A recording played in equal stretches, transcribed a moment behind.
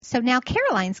So now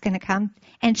Caroline's going to come,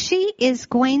 and she is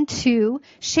going to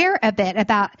share a bit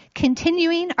about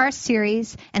continuing our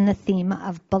series and the theme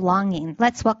of belonging.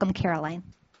 Let's welcome Caroline.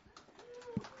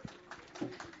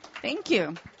 Thank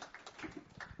you.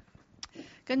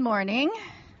 Good morning.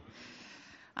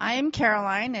 I am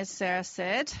Caroline, as Sarah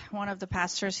said, one of the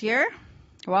pastors here.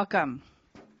 Welcome.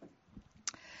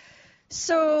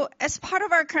 So, as part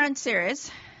of our current series,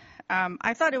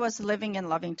 I thought it was living and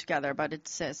loving together, but it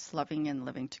says loving and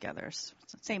living together. It's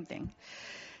the same thing.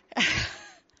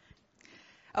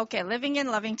 Okay, living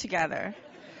and loving together.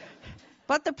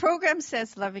 But the program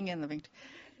says loving and living.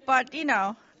 But,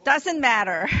 doesn't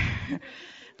matter.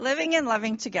 Living and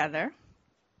loving together.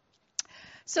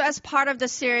 So as part of the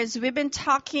series, we've been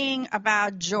talking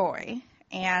about joy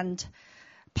and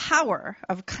power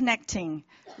of connecting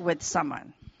with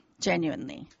someone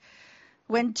genuinely.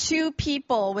 When two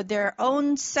people with their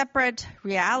own separate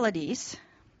realities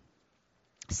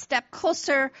step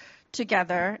closer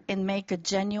together and make a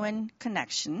genuine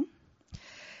connection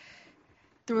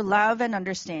through love and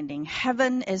understanding,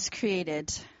 heaven is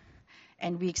created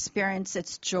and we experience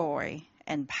its joy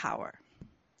and power.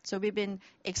 So we've been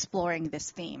exploring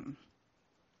this theme.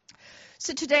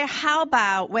 So today, how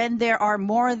about when there are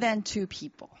more than two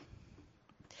people?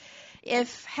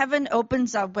 If heaven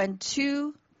opens up when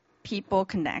two people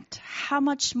connect, how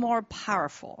much more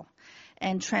powerful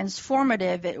and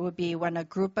transformative it would be when a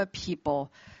group of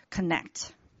people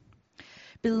connect.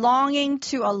 Belonging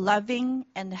to a loving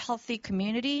and healthy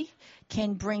community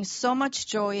can bring so much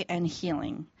joy and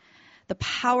healing. The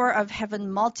power of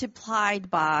heaven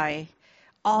multiplied by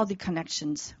all the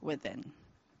connections within.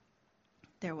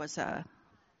 There was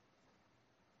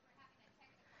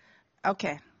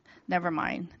okay, never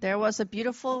mind. There was a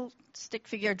beautiful stick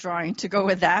figure drawing to go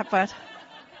with that, but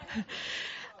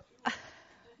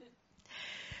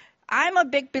I'm a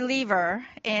big believer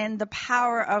in the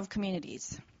power of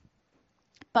communities,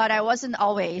 but I wasn't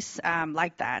always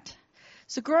like that.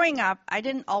 So growing up, I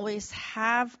didn't always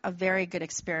have a very good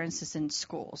experiences in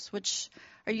schools, which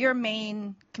are your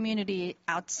main community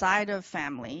outside of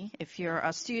family if you're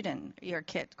a student, you're a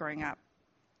kid growing up.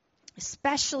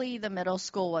 Especially the middle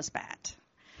school was bad,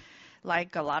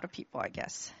 like a lot of people, I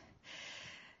guess.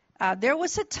 There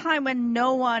was a time when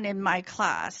no one in my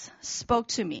class spoke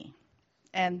to me,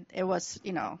 and it was,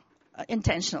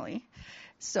 intentionally.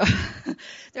 So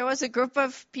there was a group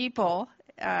of people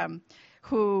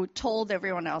who told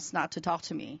everyone else not to talk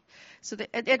to me. So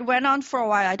it went on for a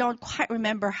while. I don't quite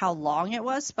remember how long it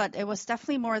was, but it was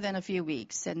definitely more than a few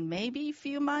weeks and maybe a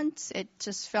few months. It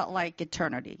just felt like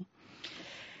eternity.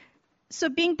 So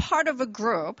being part of a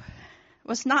group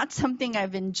was not something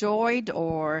I've enjoyed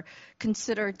or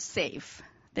considered safe.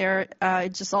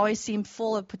 It just always seemed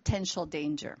full of potential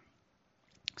danger.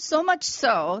 So much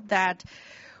so that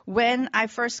when I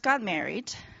first got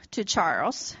married to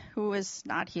Charles, who is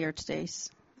not here today,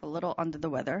 he's a little under the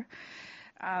weather,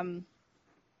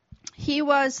 he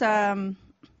was an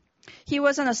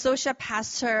associate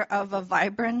pastor of a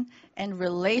vibrant and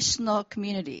relational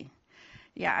community.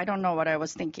 Yeah, I don't know what I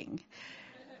was thinking.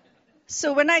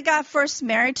 So when I got first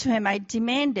married to him, I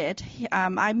demanded,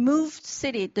 I moved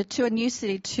to a new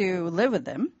city to live with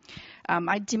him.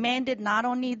 I demanded not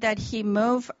only that he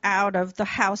move out of the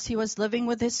house he was living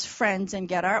with his friends and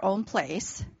get our own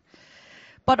place,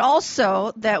 but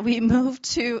also that we move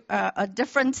to a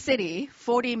different city,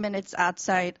 40 minutes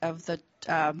outside of the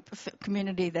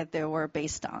community that they were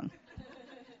based on.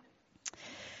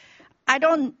 I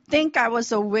don't think I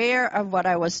was aware of what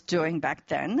I was doing back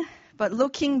then, but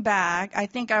looking back, I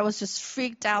think I was just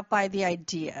freaked out by the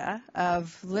idea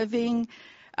of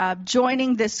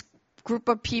joining this group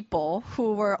of people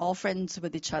who were all friends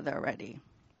with each other already.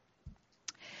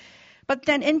 But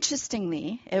then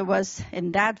interestingly, it was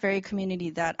in that very community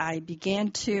that I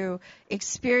began to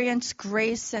experience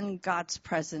grace and God's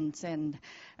presence and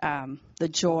the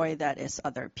joy that is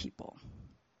other people.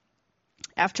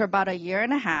 After about a year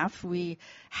and a half, we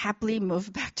happily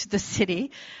moved back to the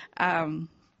city, and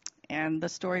the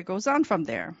story goes on from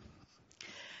there.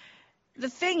 The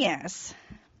thing is,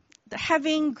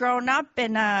 having grown up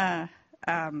in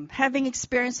having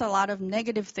experienced a lot of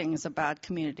negative things about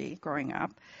community growing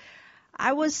up,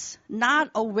 I was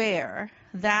not aware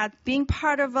that being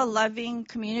part of a loving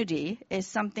community is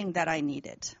something that I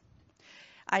needed.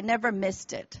 I never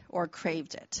missed it or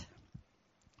craved it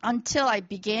until I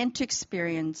began to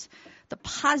experience the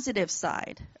positive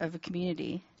side of a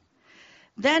community.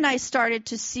 Then I started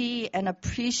to see and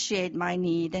appreciate my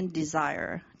need and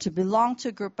desire to belong to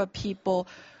a group of people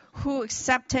who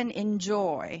accept and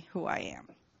enjoy who I am.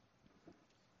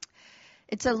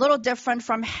 It's a little different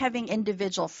from having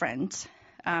individual friends.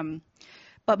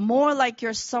 but more like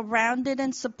you're surrounded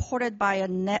and supported by a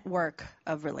network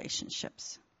of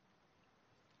relationships.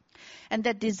 And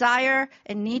that desire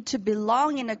and need to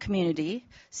belong in a community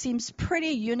seems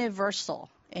pretty universal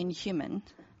in human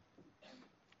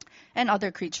and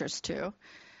other creatures too.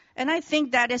 And I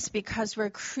think that is because we're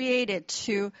created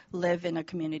to live in a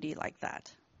community like that.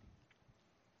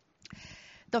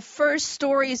 The first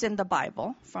stories in the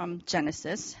Bible, from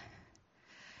Genesis,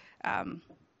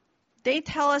 they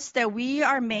tell us that we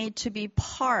are made to be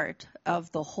part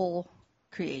of the whole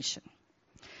creation.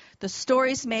 The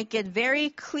stories make it very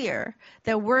clear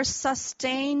that we're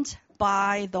sustained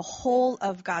by the whole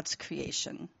of God's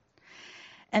creation,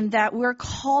 and that we're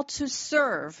called to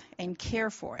serve and care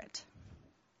for it.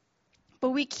 But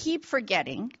we keep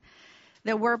forgetting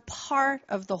that we're part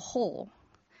of the whole.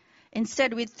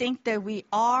 Instead, we think that we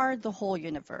are the whole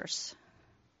universe.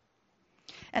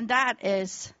 And that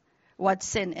is what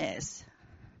sin is.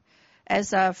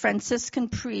 As a Franciscan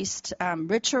priest,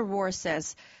 Richard Rohr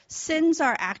says, sins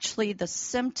are actually the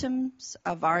symptoms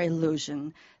of our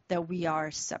illusion that we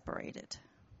are separated.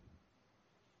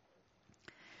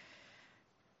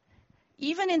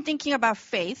 Even in thinking about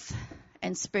faith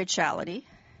and spirituality,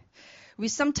 we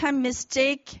sometimes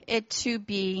mistake it to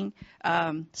being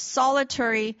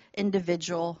solitary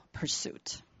individual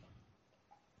pursuit.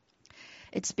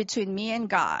 It's between me and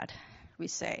God, we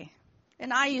say.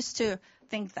 And I used to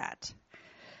think that.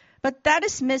 But that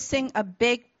is missing a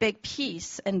big, big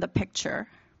piece in the picture.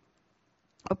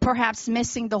 Or perhaps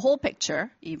missing the whole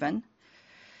picture, even.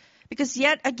 Because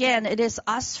yet again, it is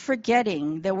us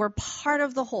forgetting that we're part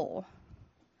of the whole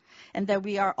and that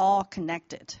we are all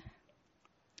connected.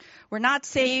 We're not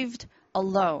saved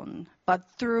alone, but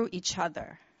through each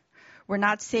other. We're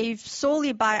not saved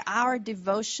solely by our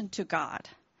devotion to God,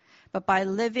 but by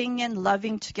living and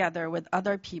loving together with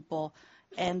other people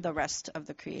and the rest of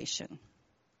the creation.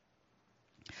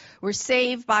 We're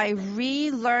saved by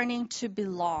relearning to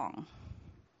belong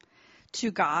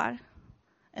to God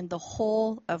and the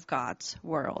whole of God's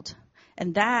world.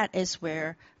 And that is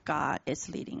where God is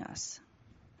leading us.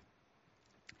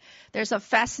 There's a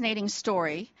fascinating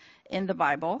story in the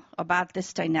Bible about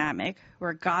this dynamic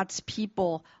where God's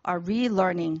people are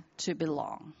relearning to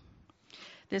belong.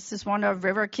 This is one of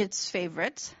River Kids'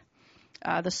 favorites,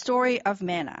 the story of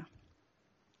manna.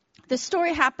 The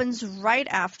story happens right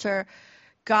after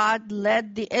God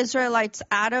led the Israelites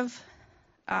out of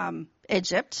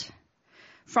Egypt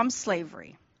from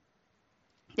slavery.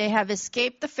 They have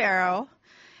escaped the Pharaoh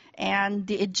and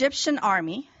the Egyptian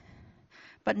army,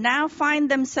 but now find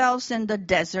themselves in the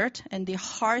desert in the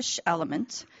harsh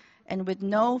element and with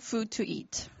no food to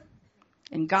eat.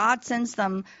 And God sends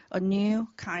them a new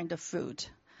kind of food.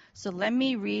 So let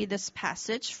me read this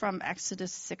passage from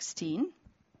Exodus 16.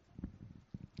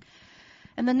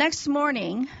 And the next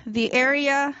morning, the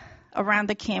area around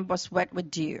the camp was wet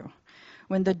with dew.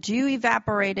 When the dew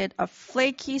evaporated, a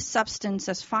flaky substance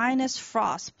as fine as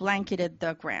frost blanketed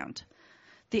the ground.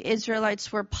 The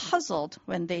Israelites were puzzled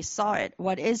when they saw it.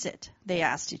 What is it? They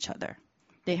asked each other.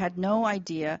 They had no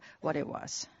idea what it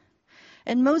was.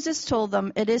 And Moses told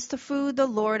them, it is the food the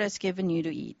Lord has given you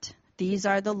to eat. These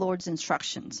are the Lord's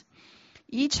instructions.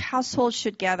 Each household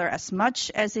should gather as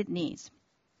much as it needs.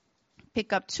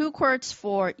 Pick up 2 quarts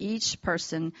for each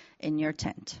person in your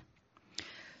tent.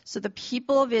 So the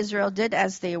people of Israel did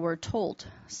as they were told.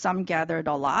 Some gathered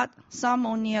a lot, some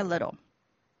only a little.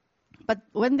 But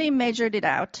when they measured it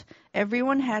out,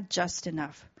 everyone had just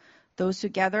enough. Those who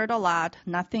gathered a lot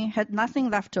had nothing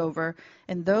left over,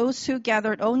 and those who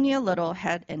gathered only a little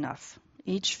had enough.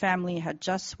 Each family had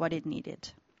just what it needed.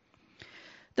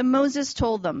 Then Moses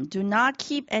told them, do not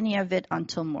keep any of it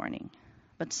until morning.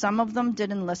 But some of them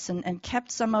didn't listen and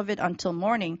kept some of it until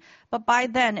morning, but by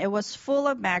then it was full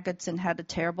of maggots and had a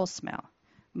terrible smell.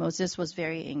 Moses was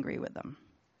very angry with them.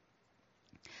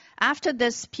 After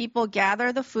this, people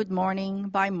gathered the food morning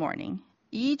by morning,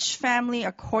 each family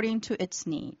according to its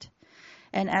need.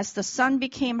 And as the sun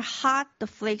became hot, the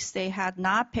flakes they had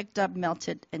not picked up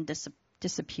melted and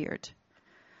disappeared.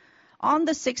 On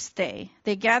the 6th day,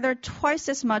 they gathered twice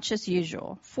as much as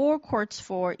usual, 4 quarts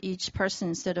for each person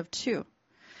instead of 2.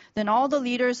 Then all the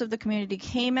leaders of the community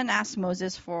came and asked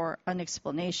Moses for an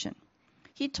explanation.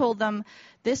 He told them,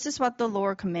 this is what the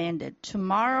Lord commanded.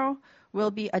 Tomorrow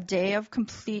will be a day of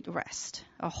complete rest,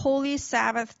 a holy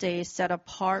Sabbath day set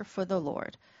apart for the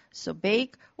Lord. So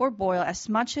bake or boil as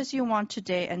much as you want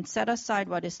today and set aside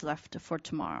what is left for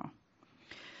tomorrow.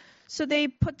 So they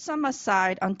put some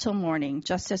aside until morning,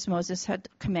 just as Moses had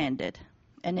commanded.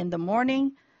 And in the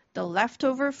morning, the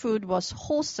leftover food was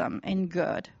wholesome and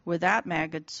good, without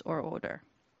maggots or odor.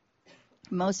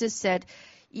 Moses said,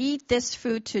 Eat this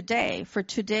food today, for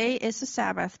today is a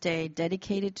Sabbath day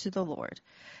dedicated to the Lord.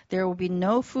 There will be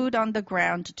no food on the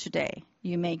ground today.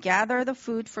 You may gather the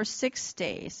food for 6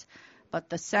 days, but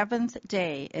the 7th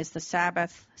day is the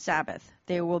Sabbath.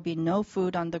 There will be no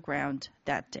food on the ground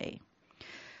that day.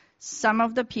 Some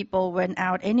of the people went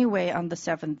out anyway on the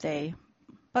 7th day,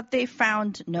 but they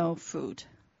found no food.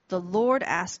 The Lord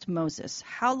asked Moses,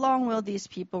 "How long will these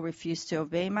people refuse to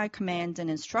obey my commands and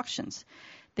instructions?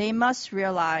 They must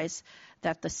realize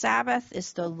that the Sabbath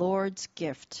is the Lord's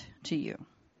gift to you.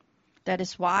 That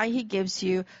is why he gives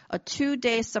you a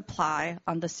 2-day supply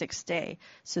on the 6th day,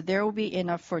 so there will be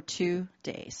enough for 2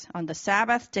 days. On the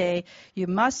Sabbath day, you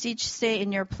must each stay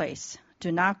in your place.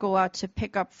 Do not go out to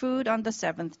pick up food on the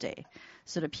 7th day."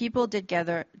 So the people did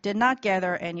not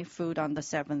gather any food on the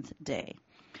 7th day.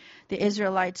 The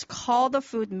Israelites called the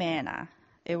food manna.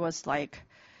 It was like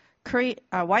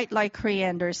white like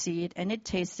coriander seed, and it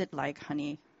tasted like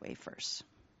honey wafers.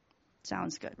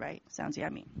 Sounds good, right? Sounds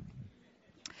yummy.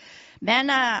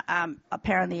 Manna,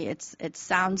 apparently, it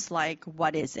sounds like,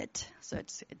 what is it? So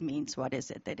it means, what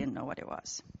is it? They didn't know what it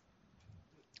was.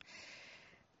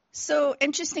 So,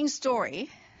 interesting story.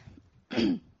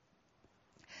 It's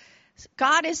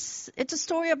a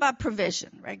story about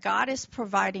provision, right? God is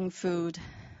providing food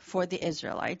for the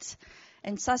Israelites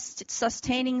and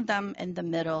sustaining them in the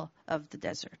middle of the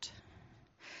desert.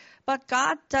 But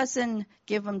God doesn't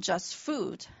give them just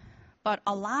food, but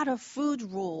a lot of food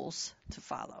rules to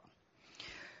follow.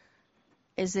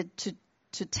 Is it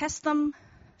to test them,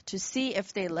 to see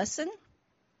if they listen?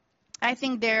 I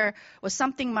think there was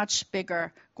something much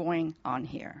bigger going on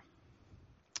here.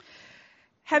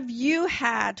 Have you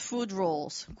had food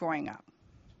rules growing up?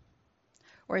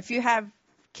 Or if you have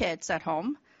kids at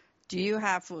home, do you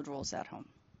have food rules at home?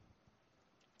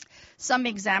 Some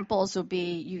examples would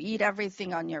be you eat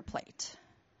everything on your plate.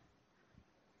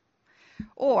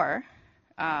 Or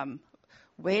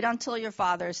wait until your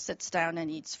father sits down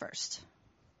and eats first.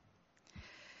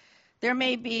 There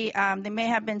may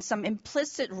have been some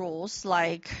implicit rules,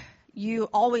 like you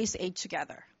always ate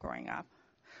together growing up,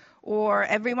 or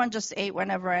everyone just ate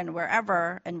whenever and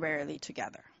wherever and rarely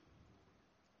together.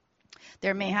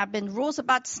 There may have been rules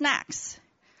about snacks.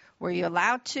 Were you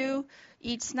allowed to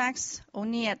eat snacks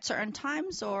only at certain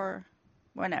times or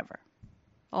whenever,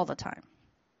 all the time?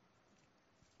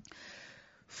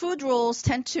 Food rules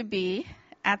tend to be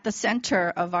at the center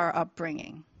of our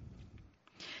upbringing.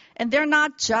 And they're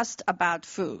not just about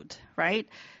food, right?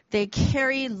 They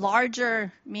carry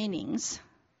larger meanings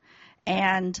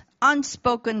and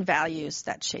unspoken values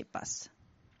that shape us.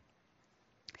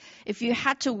 If you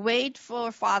had to wait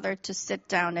for father to sit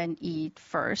down and eat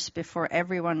first before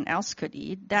everyone else could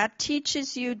eat, that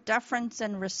teaches you deference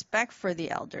and respect for the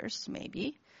elders,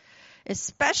 maybe,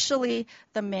 especially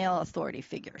the male authority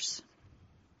figures.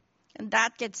 And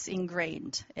that gets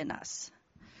ingrained in us.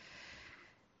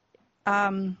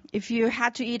 If you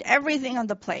had to eat everything on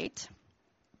the plate,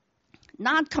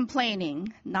 not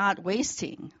complaining, not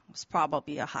wasting was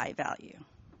probably a high value.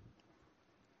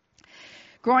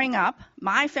 Growing up,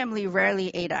 my family rarely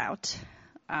ate out,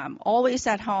 always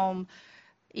at home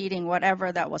eating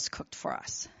whatever that was cooked for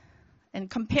us. And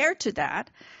compared to that,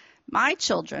 my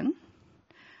children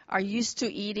are used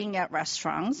to eating at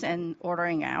restaurants and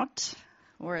ordering out.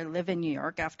 We live in New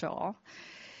York, after all.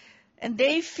 And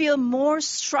they feel more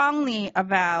strongly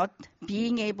about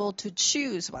being able to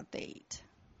choose what they eat,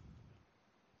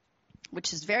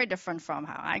 which is very different from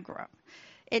how I grew up.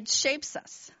 It shapes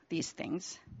us, these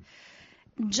things.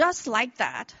 Just like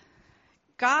that,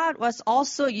 God was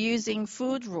also using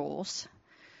food rules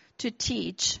to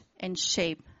teach and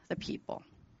shape the people.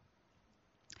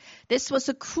 This was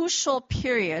a crucial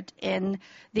period in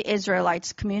the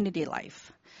Israelites' community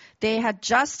life. They had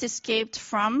just escaped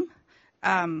from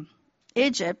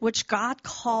Egypt, which God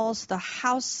calls the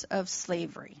house of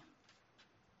slavery.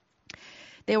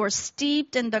 They were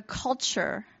steeped in the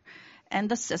culture and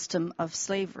the system of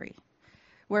slavery,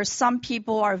 where some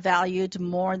people are valued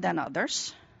more than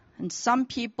others, and some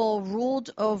people ruled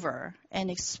over and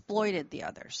exploited the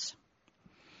others,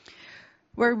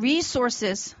 where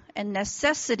resources and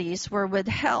necessities were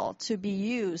withheld to be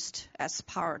used as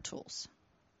power tools.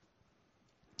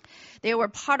 They were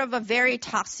part of a very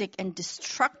toxic and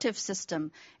destructive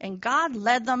system, and God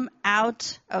led them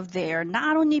out of there,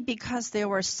 not only because they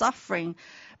were suffering,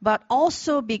 but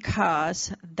also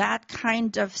because that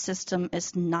kind of system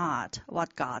is not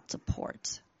what God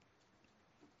supports.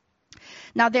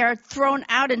 Now they are thrown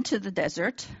out into the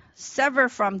desert, severed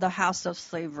from the house of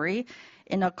slavery,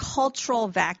 in a cultural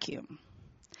vacuum.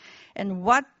 And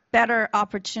what better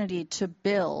opportunity to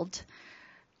build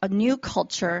a new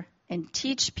culture and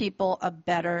teach people a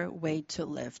better way to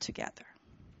live together.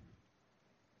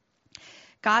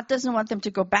 God doesn't want them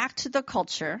to go back to the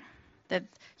culture that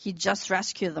he just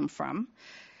rescued them from.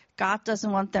 God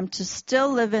doesn't want them to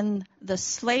still live in the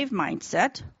slave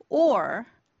mindset or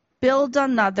build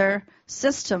another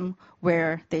system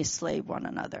where they slave one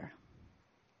another.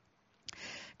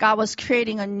 God was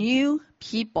creating a new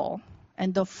people,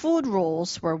 and the food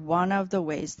rules were one of the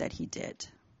ways that he did.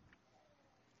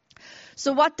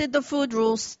 So what did the food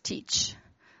rules teach?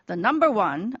 Rule number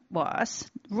one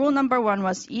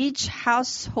was each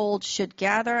household should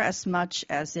gather as much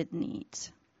as it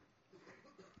needs.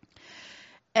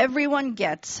 Everyone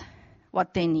gets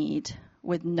what they need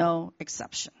with no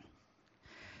exception.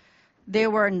 They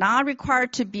were not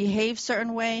required to behave a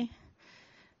certain way,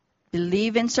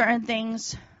 believe in certain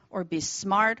things, or be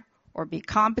smart, or be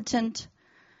competent,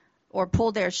 or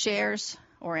pull their shares,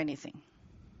 or anything.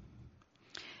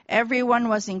 Everyone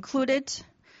was included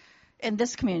in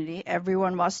this community.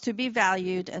 Everyone was to be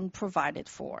valued and provided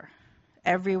for.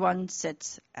 Everyone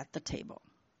sits at the table,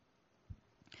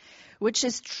 which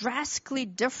is drastically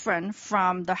different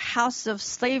from the house of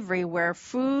slavery where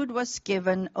food was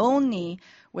given only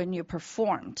when you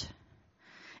performed.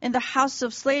 In the house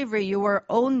of slavery, you were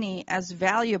only as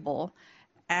valuable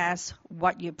as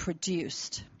what you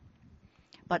produced,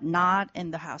 but not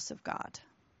in the house of God.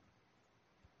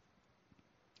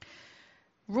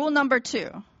 Rule number 2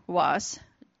 was,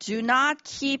 do not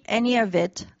keep any of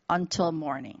it until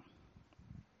morning.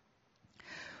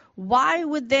 Why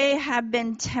would they have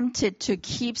been tempted to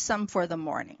keep some for the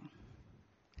morning?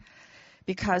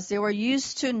 Because they were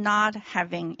used to not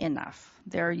having enough.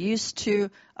 They're used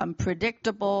to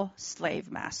unpredictable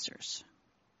slave masters.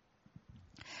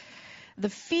 The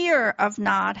fear of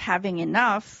not having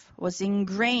enough was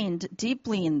ingrained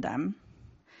deeply in them.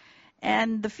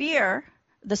 And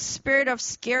the spirit of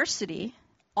scarcity,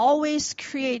 always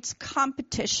creates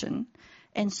competition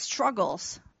and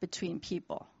struggles between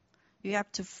people. You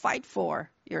have to fight for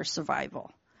your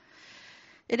survival.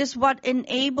 It is what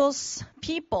enables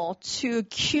people to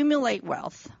accumulate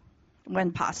wealth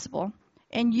when possible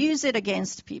and use it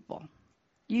against people.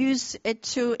 Use it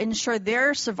to ensure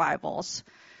their survivals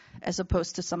as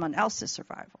opposed to someone else's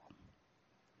survival.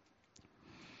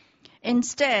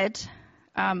 Instead,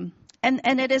 and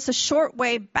it is a short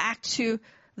way back to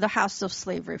the house of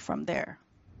slavery from there.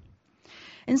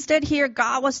 Instead, here,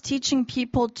 God was teaching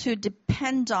people to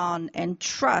depend on and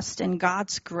trust in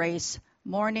God's grace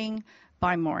morning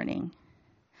by morning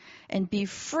and be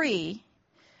free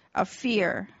of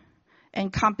fear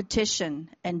and competition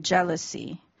and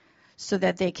jealousy so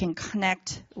that they can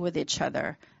connect with each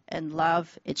other and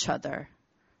love each other.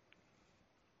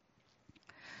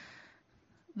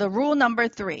 The rule number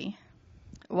 3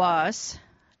 was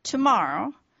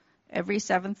tomorrow, every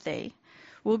 7th day,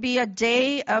 will be a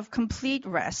day of complete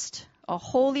rest, a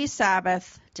holy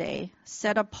Sabbath day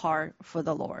set apart for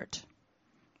the Lord.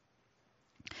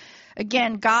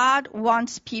 Again, God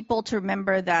wants people to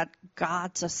remember that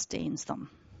God sustains them.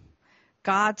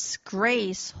 God's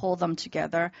grace holds them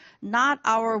together, not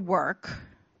our work,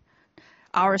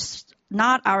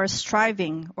 not our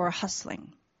striving or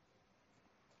hustling.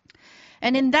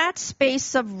 And in that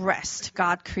space of rest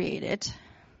God created,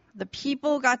 the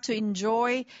people got to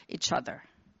enjoy each other.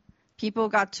 People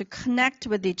got to connect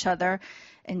with each other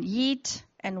and eat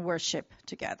and worship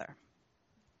together.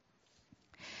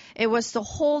 It was the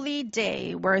holy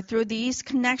day where through these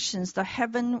connections the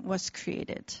heaven was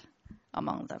created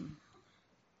among them.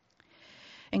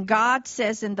 And God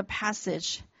says in the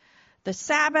passage, the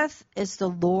Sabbath is the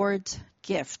Lord's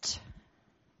gift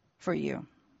for you.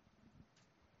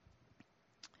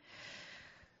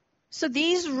 So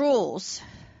these rules,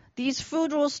 these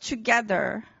food rules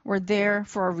together were there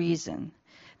for a reason.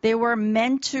 They were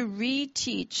meant to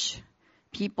reteach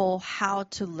people how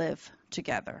to live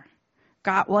together.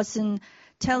 God wasn't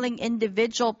telling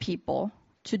individual people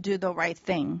to do the right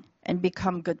thing and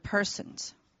become good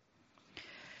persons.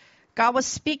 God was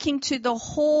speaking to the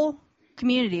whole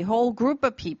community, whole group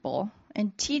of people,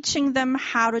 and teaching them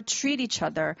how to treat each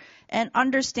other and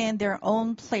understand their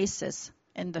own places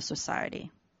in the society.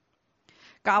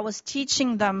 God was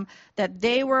teaching them that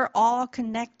they were all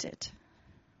connected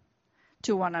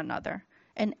to one another,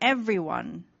 and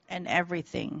everyone and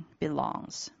everything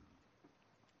belongs.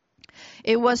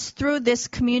 It was through this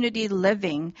community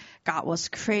living God was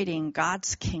creating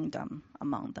God's kingdom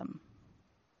among them.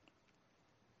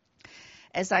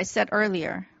 As I said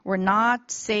earlier, we're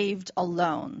not saved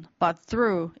alone, but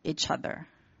through each other.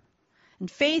 And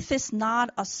faith is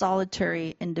not a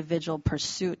solitary individual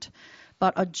pursuit,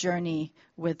 but a journey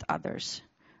with others,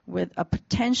 with a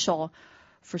potential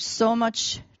for so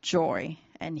much joy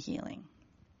and healing.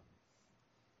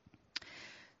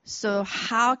 So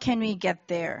how can we get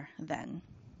there then?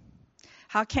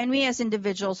 How can we as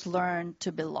individuals learn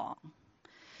to belong,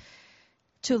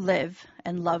 to live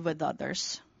and love with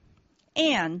others?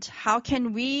 And how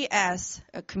can we as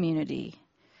a community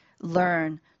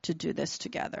learn to do this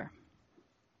together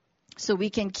so we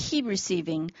can keep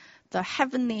receiving the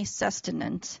heavenly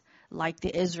sustenance like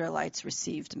the Israelites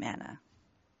received manna?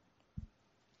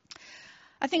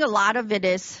 I think a lot of it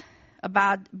is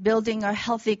about building a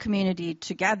healthy community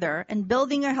together. And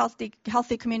building a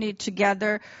healthy community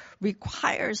together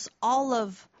requires all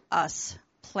of us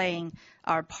playing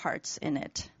our parts in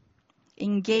it,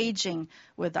 engaging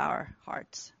with our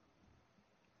hearts.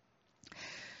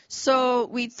 So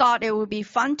we thought it would be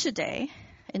fun today,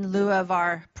 in lieu of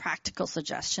our practical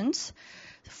suggestions,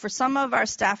 for some of our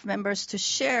staff members to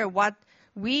share what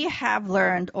we have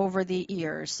learned over the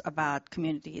years about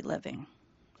community living.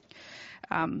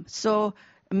 So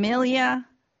Amelia,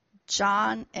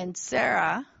 John, and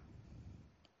Sarah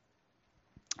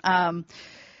and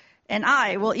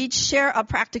I will each share a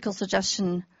practical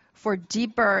suggestion for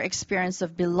deeper experience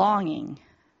of belonging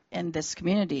in this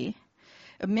community.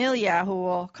 Amelia, who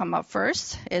will come up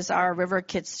first, is our River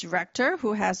Kids director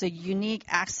who has a unique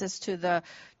access to the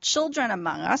children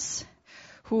among us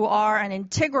who are an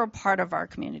integral part of our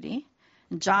community.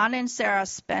 John and Sarah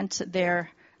spent their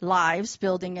lives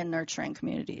building and nurturing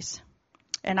communities.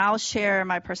 And I'll share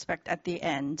my perspective at the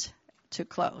end to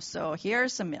close. So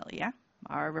here's Amelia,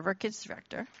 our River Kids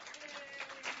director.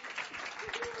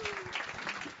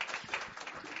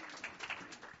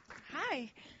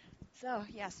 Hi. So,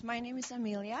 yes, my name is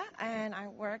Amelia, and I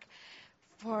work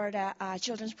for the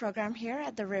children's program here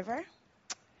at the River.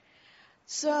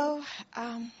 So,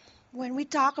 when we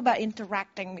talk about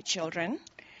interacting with children,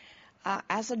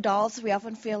 as adults, we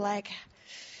often feel like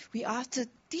we ought to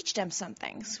teach them some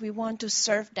things. We want to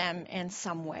serve them in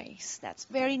some ways. That's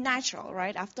very natural,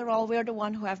 right? After all, we're the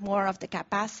ones who have more of the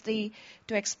capacity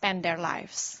to expand their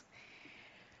lives.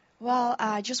 Well,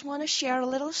 I just want to share a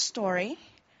little story.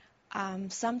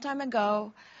 Some time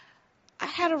ago, I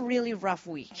had a really rough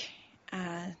week.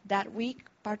 That week,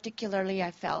 particularly,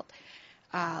 I felt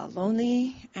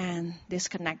lonely and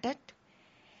disconnected.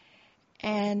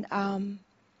 And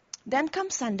then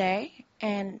comes Sunday,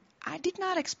 and I did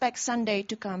not expect Sunday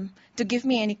to come to give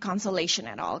me any consolation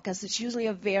at all, because it's usually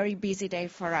a very busy day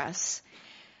for us.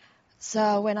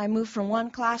 So when I moved from one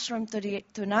classroom to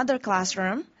another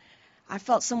classroom, I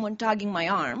felt someone tugging my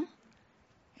arm,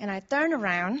 and I turned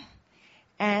around,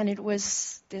 and it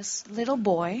was this little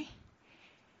boy,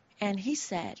 and he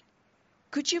said,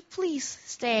 "Could you please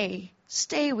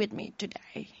stay with me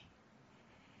today?"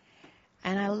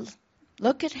 And I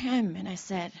looked at him, and I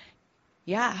said,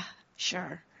 "Yeah,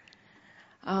 sure."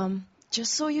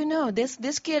 Just so you know,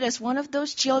 this kid is one of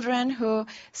those children who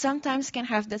sometimes can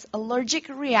have this allergic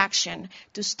reaction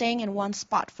to staying in one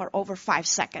spot for over 5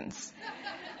 seconds.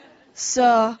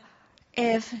 So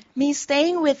if me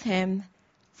staying with him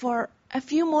for a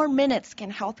few more minutes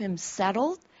can help him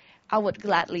settle, I would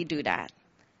gladly do that.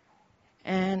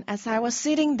 And as I was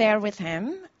sitting there with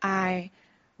him, I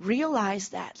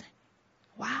realized that,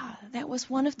 wow, that was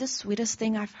one of the sweetest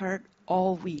things I've heard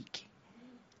all week.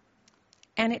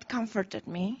 And it comforted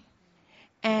me,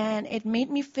 and it made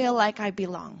me feel like I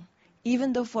belong,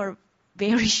 even though for a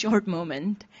very short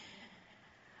moment.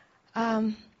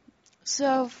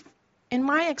 So in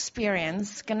my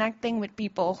experience, connecting with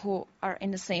people who are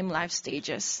in the same life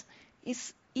stages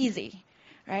is easy,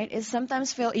 right? It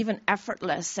sometimes feels even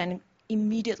effortless and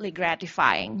immediately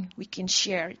gratifying. We can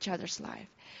share each other's life.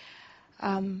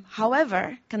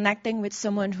 However, connecting with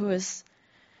someone who is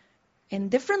in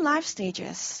different life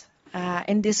stages,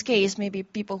 in this case, maybe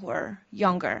people who are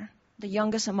younger, the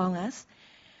youngest among us,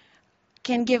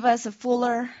 can give us a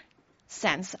fuller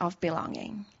sense of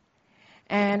belonging.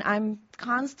 And I'm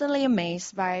constantly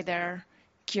amazed by their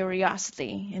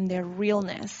curiosity and their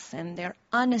realness and their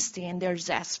honesty and their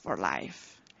zest for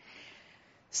life.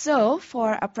 So,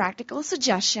 for a practical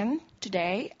suggestion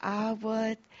today, I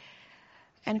would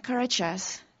encourage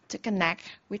us to connect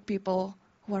with people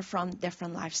who are from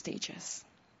different life stages.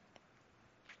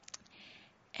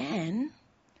 And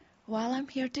while I'm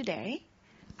here today,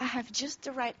 I have just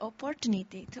the right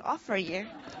opportunity to offer you.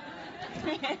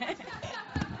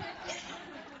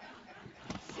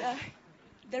 So,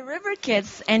 the River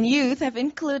Kids and Youth have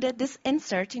included this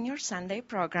insert in your Sunday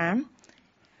program.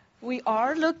 We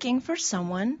are looking for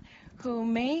someone who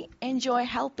may enjoy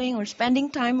helping or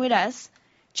spending time with us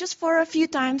just for a few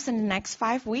times in the next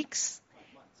 5 weeks.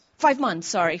 5 months,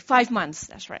 sorry. 5 months,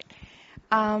 that's right.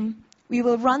 We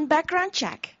will run background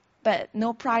check, but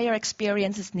no prior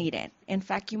experience is needed. In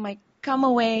fact, you might come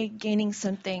away gaining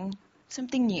something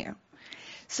new.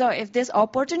 So if this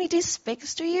opportunity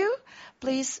speaks to you,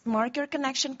 please mark your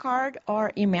connection card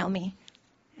or email me.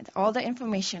 And all the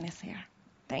information is here.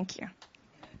 Thank you.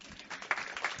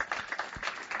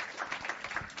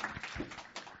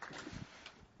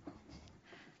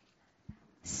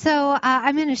 So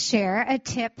I'm going to share a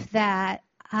tip that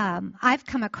I've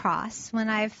come across when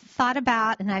I've thought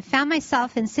about and I've found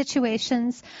myself in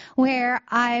situations where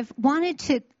I've wanted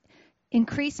to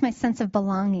increase my sense of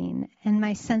belonging and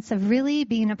my sense of really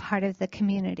being a part of the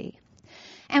community.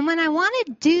 And when I want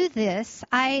to do this,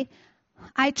 I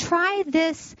try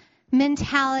this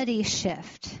mentality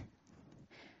shift.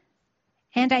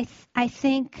 And I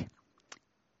think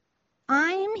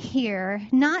I'm here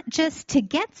not just to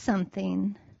get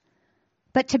something,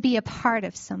 but to be a part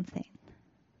of something.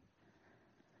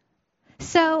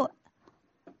 So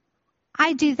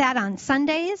I do that on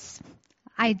Sundays.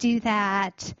 I do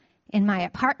that in my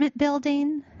apartment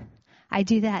building. I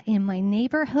do that in my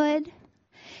neighborhood.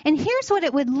 And here's what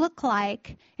it would look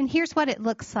like, and here's what it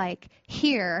looks like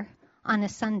here on a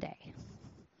Sunday.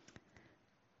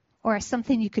 Or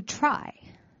something you could try.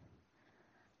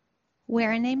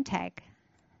 Wear a name tag.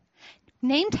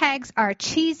 Name tags are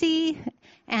cheesy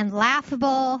and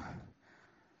laughable,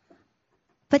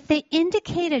 but they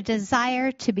indicate a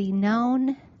desire to be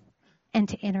known and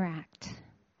to interact.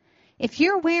 If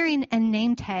you're wearing a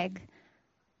name tag,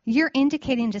 you're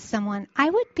indicating to someone, I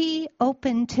would be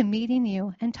open to meeting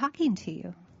you and talking to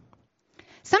you.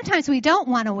 Sometimes we don't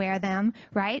want to wear them,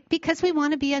 right, because we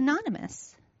want to be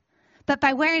anonymous. But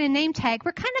by wearing a name tag,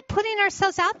 we're kind of putting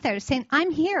ourselves out there, saying,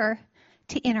 I'm here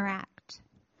to interact.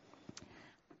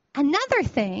 Another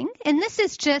thing, and this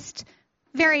is just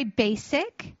very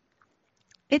basic,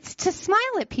 it's to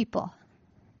smile at people.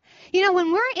 You know,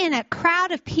 when we're in a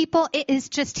crowd of people, it is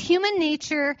just human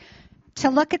nature to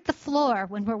look at the floor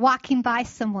when we're walking by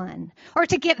someone, or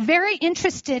to get very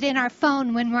interested in our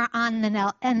phone when we're on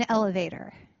an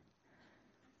elevator.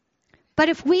 But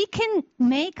if we can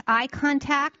make eye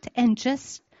contact and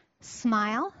just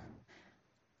smile,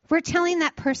 we're telling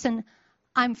that person,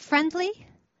 I'm friendly,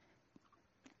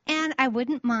 and I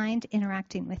wouldn't mind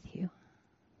interacting with you.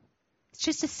 It's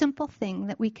just a simple thing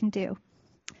that we can do.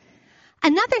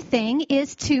 Another thing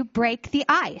is to break the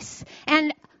ice.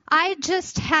 And I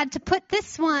just had to put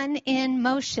this one in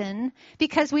motion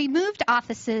because we moved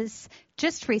offices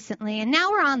just recently, and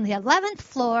now we're on the 11th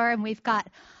floor, and we've got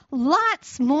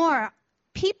lots more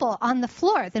people on the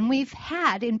floor than we've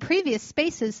had in previous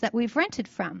spaces that we've rented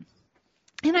from.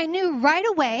 And I knew right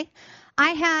away I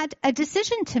had a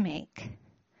decision to make.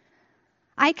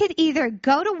 I could either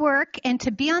go to work and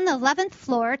to be on the 11th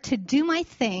floor to do my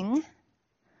thing,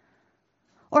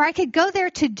 or I could go there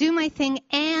to do my thing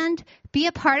and be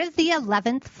a part of the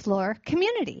 11th floor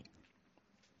community.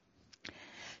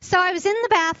 So I was in the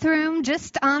bathroom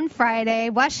just on Friday,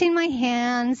 washing my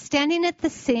hands, standing at the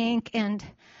sink, and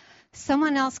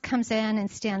someone else comes in and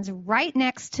stands right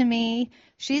next to me.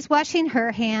 She's washing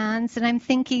her hands, and I'm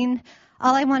thinking,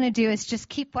 all I want to do is just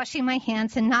keep washing my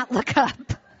hands and not look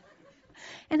up.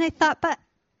 And I thought, but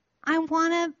I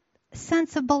want a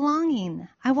sense of belonging.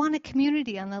 I want a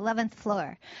community on the 11th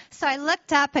floor. So I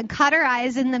looked up and caught her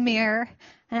eyes in the mirror,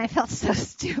 and I felt so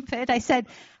stupid. I said,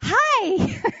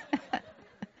 hi.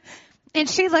 And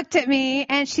she looked at me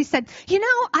and she said, you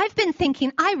know, I've been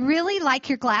thinking, I really like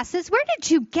your glasses. Where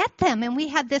did you get them? And we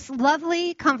had this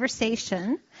lovely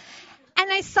conversation.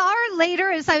 And I saw her later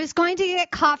as I was going to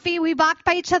get coffee. We walked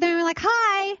by each other and we were like,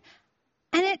 hi.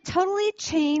 And it totally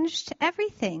changed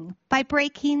everything by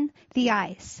breaking the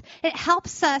ice. It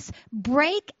helps us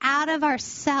break out of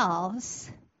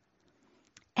ourselves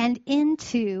and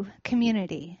into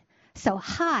community. So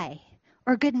hi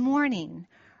or good morning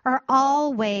are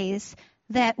all ways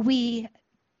that we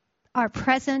are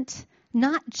present,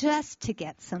 not just to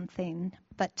get something,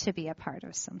 but to be a part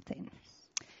of something.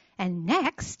 And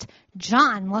next,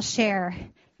 John will share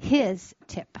his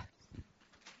tip.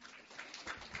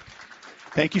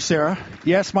 Thank you, Sarah.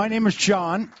 Yes, my name is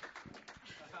John.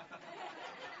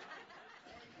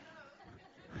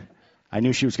 I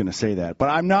knew she was going to say that, but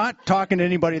I'm not talking to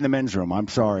anybody in the men's room. I'm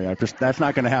sorry. That's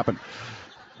not going to happen.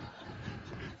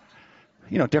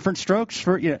 You know, different strokes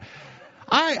for, you know.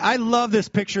 I love this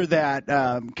picture that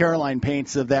Caroline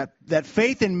paints of that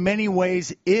faith in many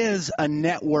ways is a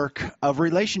network of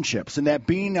relationships, and that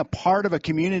being a part of a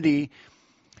community,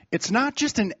 it's not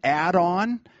just an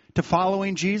add-on to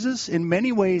following Jesus. In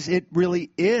many ways, it really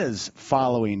is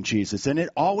following Jesus, and it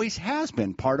always has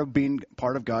been part of being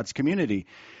part of God's community.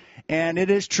 And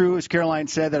it is true, as Caroline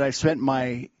said, that I spent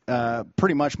my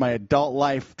pretty much my adult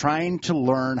life trying to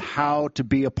learn how to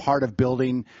be a part of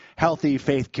building healthy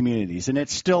faith communities. And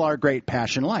it's still our great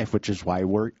passion in life, which is why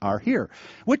we are here.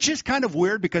 Which is kind of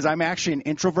weird because I'm actually an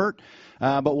introvert,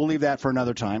 but we'll leave that for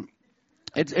another time.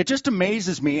 It just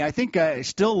amazes me. I think I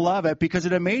still love it because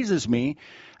it amazes me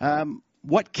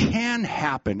what can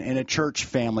happen in a church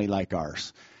family like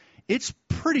ours. It's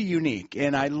pretty unique,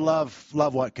 and I love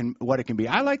what it can be.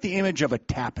 I like the image of a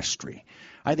tapestry.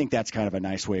 I think that's kind of a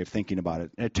nice way of thinking about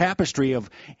it. A tapestry of,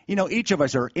 each of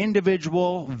us are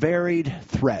individual, varied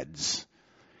threads.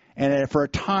 And for a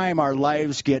time, our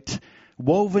lives get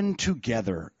woven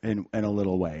together in a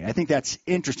little way. I think that's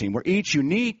interesting. We're each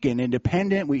unique and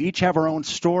independent. We each have our own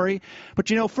story. But,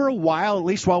 for a while, at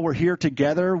least while we're here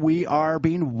together, we are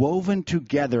being woven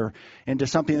together into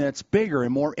something that's bigger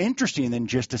and more interesting than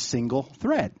just a single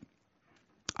thread.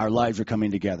 Our lives are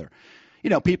coming together.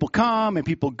 People come and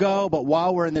people go, but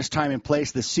while we're in this time and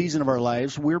place, this season of our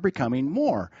lives, we're becoming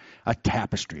more a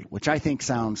tapestry, which I think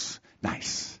sounds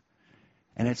nice.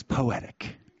 And it's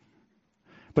poetic.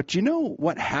 But you know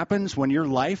what happens when your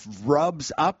life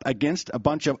rubs up against a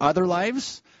bunch of other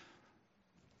lives?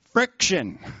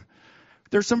 Friction.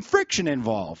 There's some friction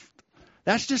involved.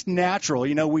 That's just natural.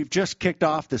 We've just kicked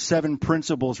off the 7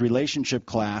 Principles relationship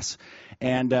class,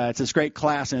 and it's this great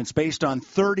class, and it's based on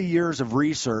 30 years of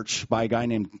research by a guy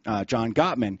named John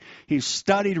Gottman. He's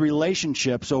studied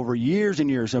relationships over years and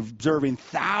years, observing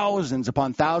thousands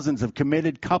upon thousands of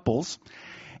committed couples.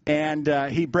 And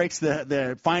he breaks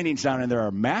the findings down, and there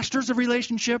are masters of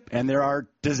relationship and there are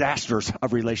disasters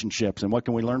of relationships, and what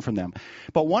can we learn from them?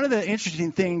 But one of the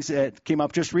interesting things that came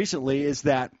up just recently is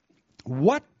that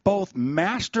what both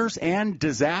masters and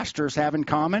disasters have in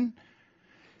common: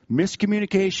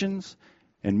 miscommunications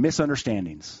and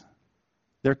misunderstandings.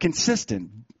 They're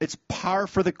consistent. It's par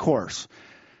for the course.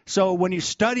 So when you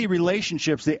study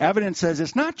relationships, the evidence says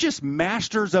it's not just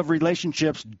masters of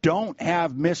relationships don't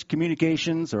have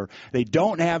miscommunications or they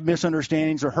don't have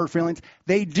misunderstandings or hurt feelings.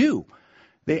 They do.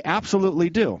 They absolutely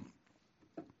do.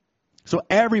 So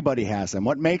everybody has them.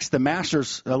 What makes the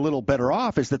masters a little better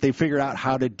off is that they figured out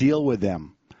how to deal with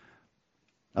them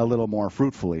a little more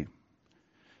fruitfully.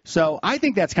 So I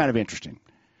think that's kind of interesting.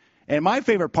 And my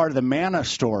favorite part of the manna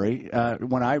story,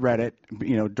 when I read it,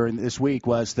 during this week,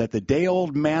 was that the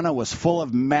day-old manna was full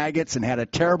of maggots and had a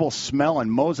terrible smell,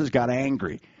 and Moses got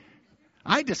angry.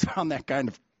 I just found that kind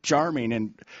of charming,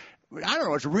 and I don't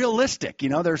know, it's realistic.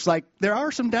 There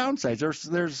are some downsides.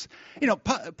 There's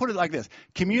put it like this: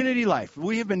 community life.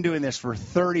 We have been doing this for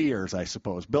 30 years, I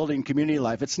suppose, building community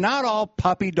life. It's not all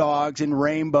puppy dogs and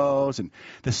rainbows and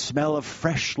the smell of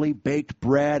freshly baked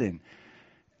bread and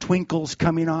twinkles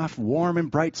coming off warm and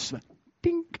bright.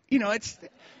 Dink. It's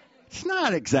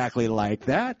not exactly like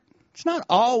that. It's not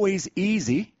always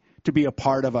easy to be a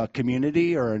part of a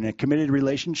community or in a committed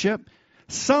relationship.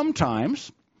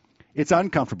 Sometimes it's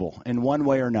uncomfortable in one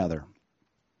way or another.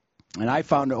 And I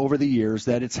found over the years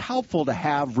that it's helpful to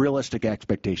have realistic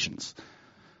expectations.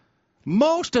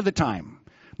 Most of the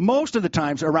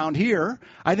times around here,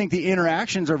 I think the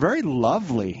interactions are very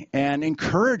lovely and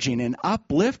encouraging and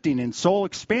uplifting and soul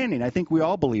expanding. I think we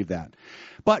all believe that.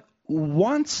 But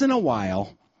once in a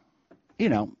while,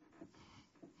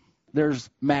 there's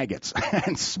maggots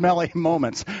and smelly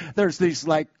moments. There's these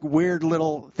weird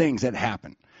little things that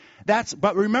happen.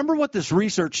 But remember what this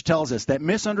research tells us, that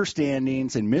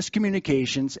misunderstandings and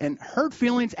miscommunications and hurt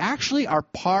feelings actually are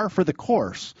par for the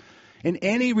course in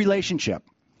any relationship,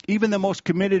 even the most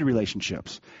committed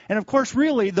relationships. And of course,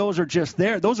 really, those are just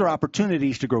there. Those are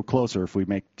opportunities to grow closer if we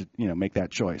make that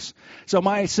choice. So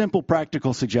my simple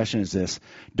practical suggestion is this: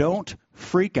 don't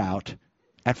freak out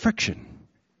at friction.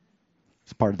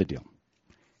 It's part of the deal.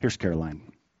 Here's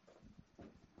Caroline.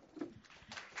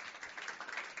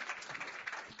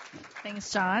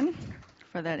 Thanks, John,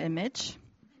 for that image.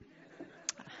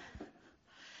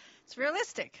 It's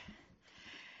realistic.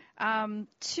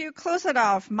 To close it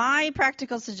off, my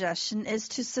practical suggestion is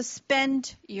to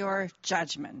suspend your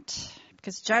judgment,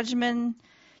 because judgment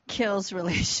kills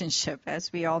relationship,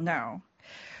 as we all know.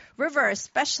 River,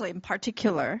 especially in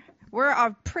particular, we're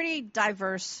a pretty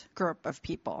diverse group of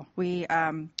people. We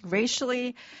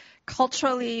racially,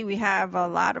 culturally, we have a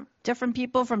lot of different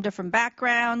people from different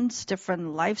backgrounds,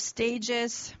 different life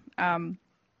stages,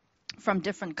 from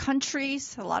different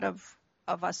countries. A lot of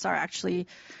us are actually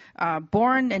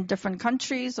born in different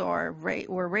countries or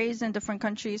were raised in different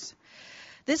countries.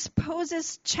 This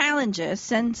poses challenges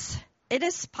since it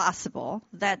is possible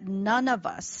that none of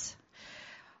us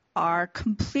are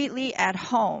completely at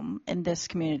home in this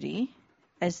community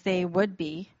as they would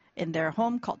be in their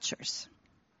home cultures.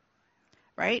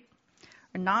 right?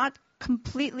 We're not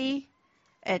completely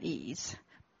at ease.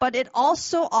 But it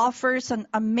also offers an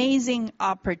amazing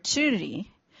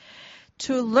opportunity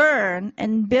to learn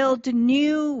and build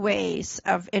new ways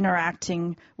of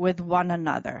interacting with one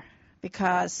another,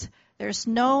 because there's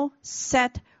no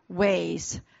set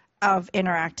ways of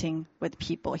interacting with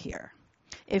people here.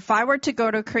 If I were to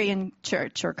go to a Korean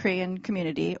church or Korean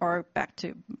community or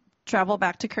travel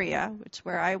back to Korea, which is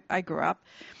where I grew up,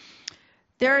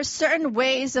 there are certain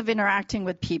ways of interacting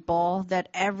with people that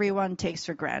everyone takes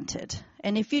for granted.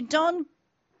 And if you don't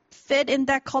fit in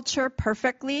that culture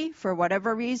perfectly for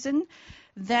whatever reason,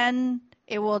 then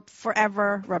it will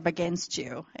forever rub against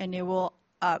you, and it will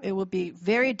be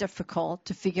very difficult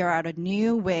to figure out a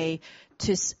new way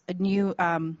to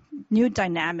new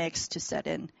dynamics to set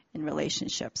in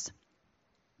relationships.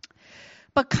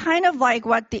 But kind of like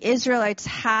what the Israelites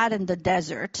had in the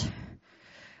desert,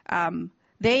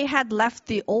 they had left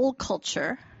the old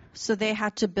culture, so they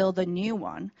had to build a new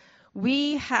one.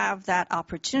 We have that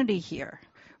opportunity here.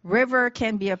 River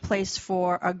can be a place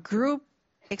for a group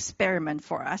experiment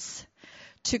for us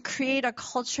to create a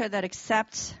culture that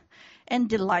accepts and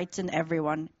delights in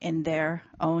everyone in their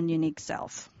own unique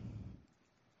self.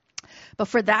 But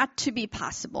for that to be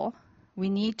possible,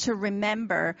 we need to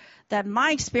remember that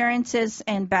my experiences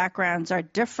and backgrounds are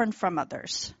different from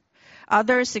others.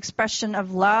 Others' expression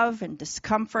of love and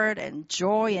discomfort and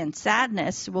joy and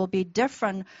sadness will be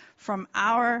different from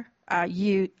our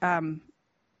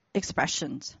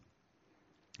expressions.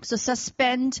 So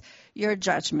suspend your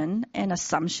judgment and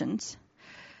assumptions.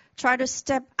 Try to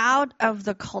step out of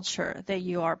the culture that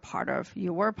you were part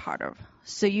of,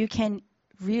 so you can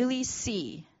really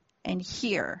see and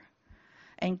hear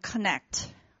and connect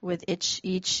with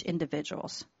each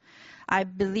individuals. I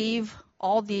believe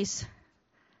all these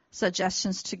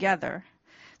suggestions together,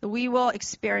 that we will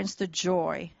experience the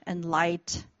joy and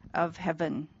light of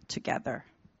heaven together.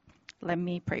 Let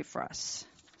me pray for us.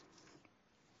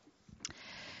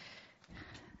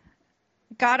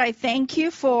 God, I thank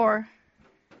you for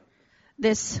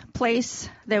this place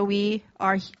that we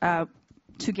are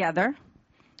together.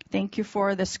 Thank you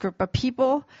for this group of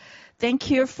people. Thank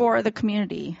you for the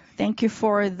community. Thank you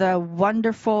for the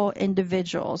wonderful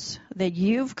individuals that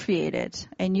you've created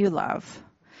and you love,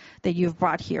 that you've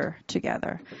brought here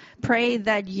together. Pray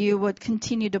that you would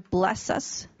continue to bless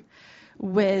us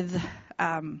with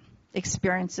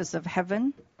experiences of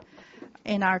heaven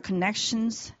in our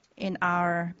connections, in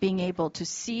our being able to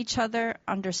see each other,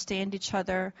 understand each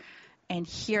other, and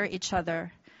hear each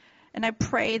other. And I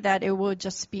pray that it will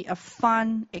just be a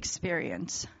fun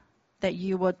experience, that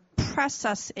you would press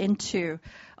us into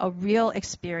a real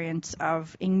experience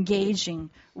of engaging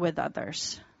with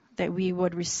others, that we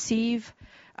would receive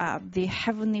the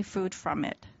heavenly food from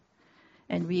it,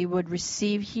 and we would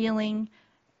receive healing,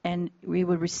 and we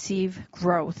would receive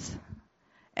growth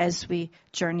as we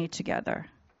journey together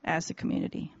as a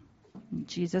community. In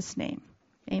Jesus' name,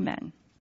 amen.